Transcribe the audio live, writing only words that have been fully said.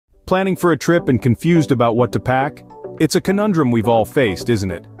Planning for a trip and confused about what to pack? It's a conundrum we've all faced,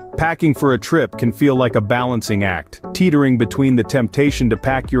 isn't it? Packing for a trip can feel like a balancing act, teetering between the temptation to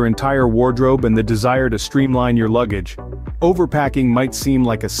pack your entire wardrobe and the desire to streamline your luggage. Overpacking might seem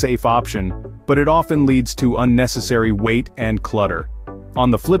like a safe option, but it often leads to unnecessary weight and clutter. On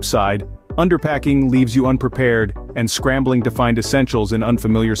the flip side, underpacking leaves you unprepared and scrambling to find essentials in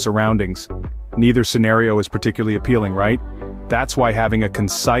unfamiliar surroundings. Neither scenario is particularly appealing, right? That's why having a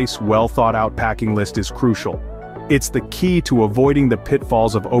concise, well-thought-out packing list is crucial. It's the key to avoiding the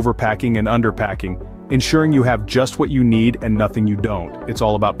pitfalls of overpacking and underpacking, ensuring you have just what you need and nothing you don't. It's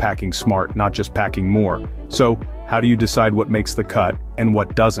all about packing smart, not just packing more. So, how do you decide what makes the cut and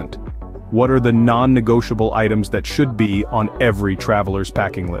what doesn't? What are the non-negotiable items that should be on every traveler's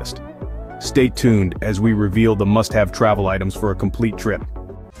packing list? Stay tuned as we reveal the must-have travel items for a complete trip.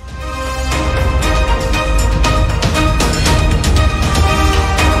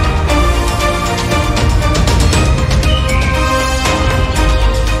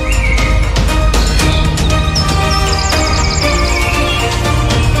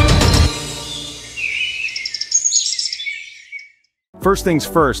 First things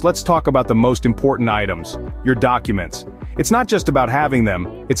first, let's talk about the most important items, your documents. It's not just about having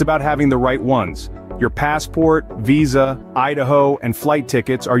them, it's about having the right ones. Your passport, visa, Idaho, and flight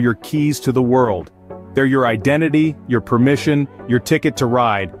tickets are your keys to the world. They're your identity, your permission, your ticket to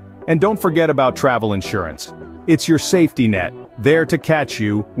ride, and don't forget about travel insurance. It's your safety net, there to catch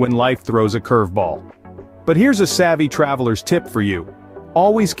you when life throws a curveball. But here's a savvy traveler's tip for you.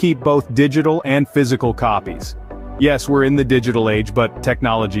 Always keep both digital and physical copies. Yes, we're in the digital age, but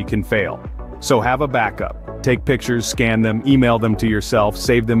technology can fail. So have a backup. Take pictures, scan them, email them to yourself,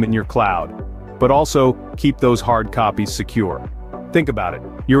 save them in your cloud. But also, keep those hard copies secure. Think about it.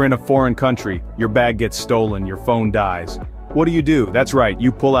 You're in a foreign country, your bag gets stolen, your phone dies. What do? That's right,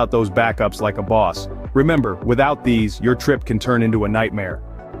 you pull out those backups like a boss. Remember, without these, your trip can turn into a nightmare.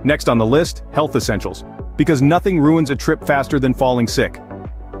 Next on the list, health essentials. Because nothing ruins a trip faster than falling sick.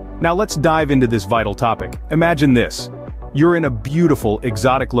 Now let's dive into this vital topic. Imagine this. You're in a beautiful,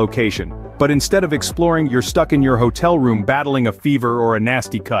 exotic location, but instead of exploring, you're stuck in your hotel room battling a fever or a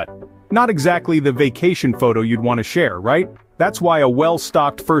nasty cut. Not exactly the vacation photo you'd want to share, right? That's why a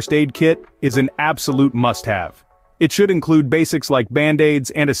well-stocked first aid kit is an absolute must-have. It should include basics like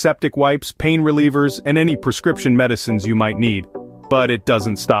band-aids, antiseptic wipes, pain relievers, and any prescription medicines you might need. But it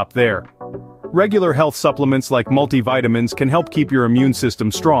doesn't stop there. Regular health supplements like multivitamins can help keep your immune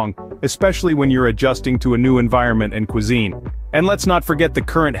system strong, especially when you're adjusting to a new environment and cuisine. And let's not forget the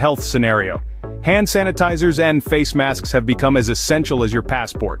current health scenario. Hand sanitizers and face masks have become as essential as your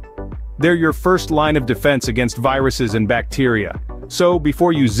passport. They're your first line of defense against viruses and bacteria. So,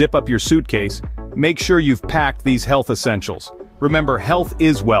 before you zip up your suitcase, make sure you've packed these health essentials. Remember, health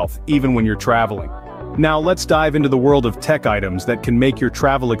is wealth, even when you're traveling. Now let's dive into the world of tech items that can make your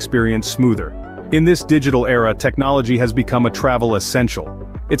travel experience smoother. In this digital era, technology has become a travel essential.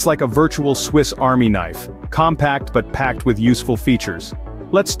 It's like a virtual Swiss Army knife, compact but packed with useful features.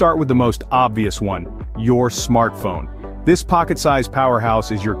 Let's start with the most obvious one, your smartphone. This pocket-sized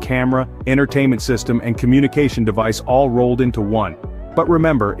powerhouse is your camera, entertainment system, and communication device all rolled into one. But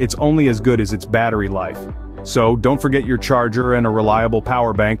remember, it's only as good as its battery life. So don't forget your charger and a reliable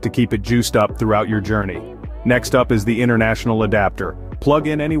power bank to keep it juiced up throughout your journey. Next up is the international adapter. Plug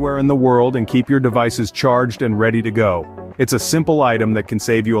in anywhere in the world and keep your devices charged and ready to go. It's a simple item that can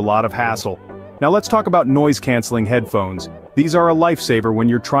save you a lot of hassle. Now let's talk about noise-canceling headphones. These are a lifesaver when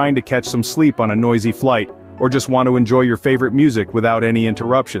you're trying to catch some sleep on a noisy flight, or just want to enjoy your favorite music without any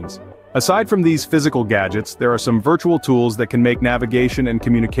interruptions. Aside from these physical gadgets, there are some virtual tools that can make navigation and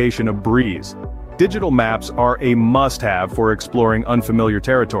communication a breeze. Digital maps are a must-have for exploring unfamiliar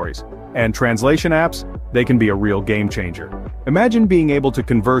territories. And translation apps? They can be a real game changer. Imagine being able to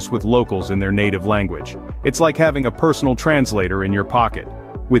converse with locals in their native language. It's like having a personal translator in your pocket.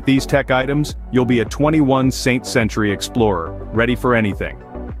 With these tech items, you'll be a 21st century explorer, ready for anything.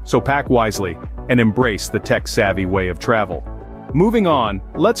 So pack wisely, and embrace the tech-savvy way of travel. Moving on,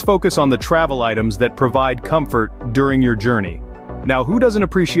 let's focus on the travel items that provide comfort during your journey. Now, who doesn't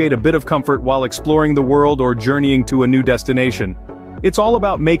appreciate a bit of comfort while exploring the world or journeying to a new destination? It's all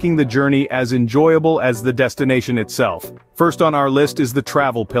about making the journey as enjoyable as the destination itself. First on our list is the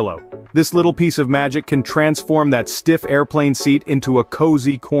travel pillow. This little piece of magic can transform that stiff airplane seat into a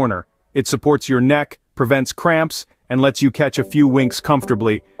cozy corner. It supports your neck, prevents cramps, and lets you catch a few winks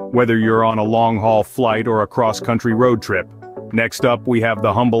comfortably, whether you're on a long-haul flight or a cross-country road trip. Next up, we have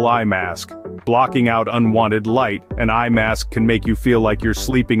the humble eye mask. Blocking out unwanted light, an eye mask can make you feel like you're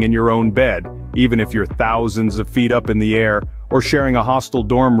sleeping in your own bed, even if you're thousands of feet up in the air, or sharing a hostel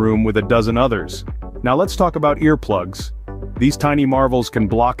dorm room with a dozen others. Now let's talk about earplugs. These tiny marvels can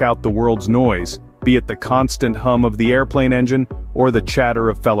block out the world's noise, be it the constant hum of the airplane engine or the chatter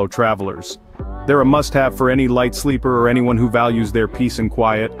of fellow travelers. They're a must-have for any light sleeper or anyone who values their peace and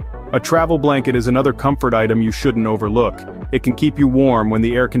quiet. A travel blanket is another comfort item you shouldn't overlook. It can keep you warm when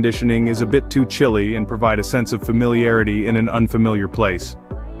the air conditioning is a bit too chilly and provide a sense of familiarity in an unfamiliar place.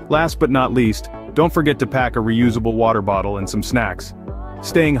 Last but not least, don't forget to pack a reusable water bottle and some snacks.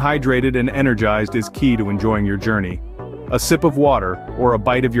 Staying hydrated and energized is key to enjoying your journey. A sip of water, or a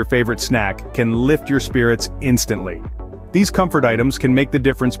bite of your favorite snack, can lift your spirits instantly. These comfort items can make the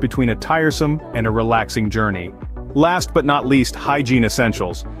difference between a tiresome and a relaxing journey. Last but not least, hygiene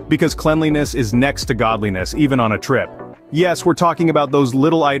essentials, because cleanliness is next to godliness, even on a trip. Yes, we're talking about those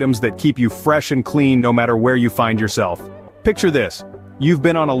little items that keep you fresh and clean no matter where you find yourself. Picture this. You've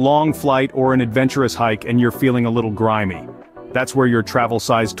been on a long flight or an adventurous hike and you're feeling a little grimy. That's where your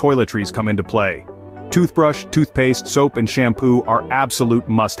travel-sized toiletries come into play. Toothbrush, toothpaste, soap, and shampoo are absolute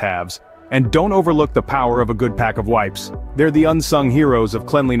must-haves. And don't overlook the power of a good pack of wipes. They're the unsung heroes of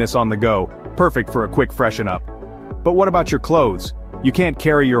cleanliness on the go, perfect for a quick freshen up. But what about your clothes? You can't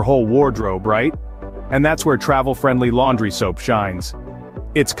carry your whole wardrobe, right? And that's where travel-friendly laundry soap shines.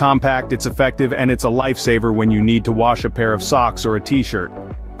 It's compact, it's effective, and it's a lifesaver when you need to wash a pair of socks or a t-shirt.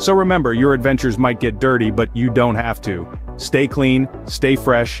 So remember, your adventures might get dirty, but you don't have to. Stay clean, stay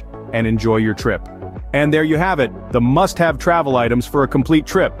fresh, and enjoy your trip. And there you have it, the must-have travel items for a complete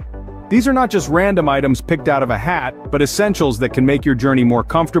trip. These are not just random items picked out of a hat, but essentials that can make your journey more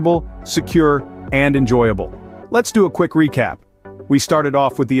comfortable, secure, and enjoyable. Let's do a quick recap. We started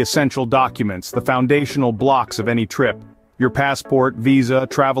off with the essential documents, the foundational blocks of any trip. Your passport, visa,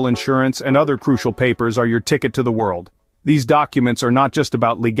 travel insurance, and other crucial papers are your ticket to the world. These documents are not just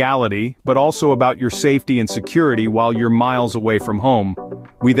about legality, but also about your safety and security while you're miles away from home.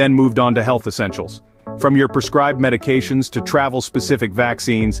 We then moved on to health essentials. From your prescribed medications to travel-specific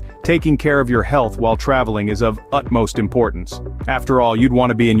vaccines, taking care of your health while traveling is of utmost importance. After all, you'd want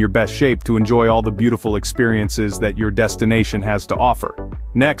to be in your best shape to enjoy all the beautiful experiences that your destination has to offer.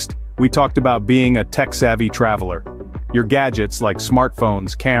 Next, we talked about being a tech-savvy traveler. Your gadgets like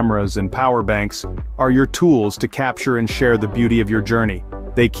smartphones, cameras, and power banks are your tools to capture and share the beauty of your journey.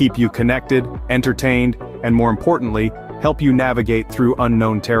 They keep you connected, entertained, and more importantly, help you navigate through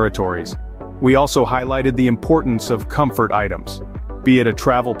unknown territories. We also highlighted the importance of comfort items. Be it a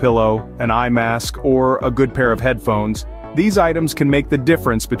travel pillow, an eye mask, or a good pair of headphones, these items can make the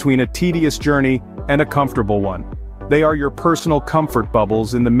difference between a tedious journey and a comfortable one. They are your personal comfort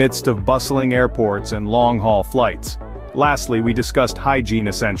bubbles in the midst of bustling airports and long-haul flights. Lastly, we discussed hygiene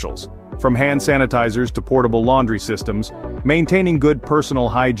essentials. From hand sanitizers to portable laundry systems, maintaining good personal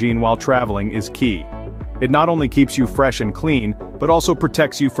hygiene while traveling is key. It not only keeps you fresh and clean, but also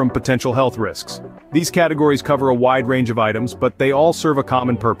protects you from potential health risks. These categories cover a wide range of items, but they all serve a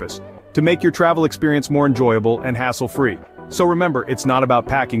common purpose: to make your travel experience more enjoyable and hassle-free. So remember, it's not about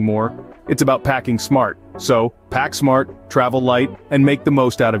packing more, it's about packing smart. So, pack smart, travel light, and make the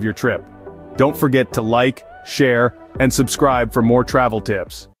most out of your trip. Don't forget to like, share, and subscribe for more travel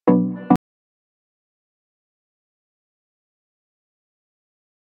tips.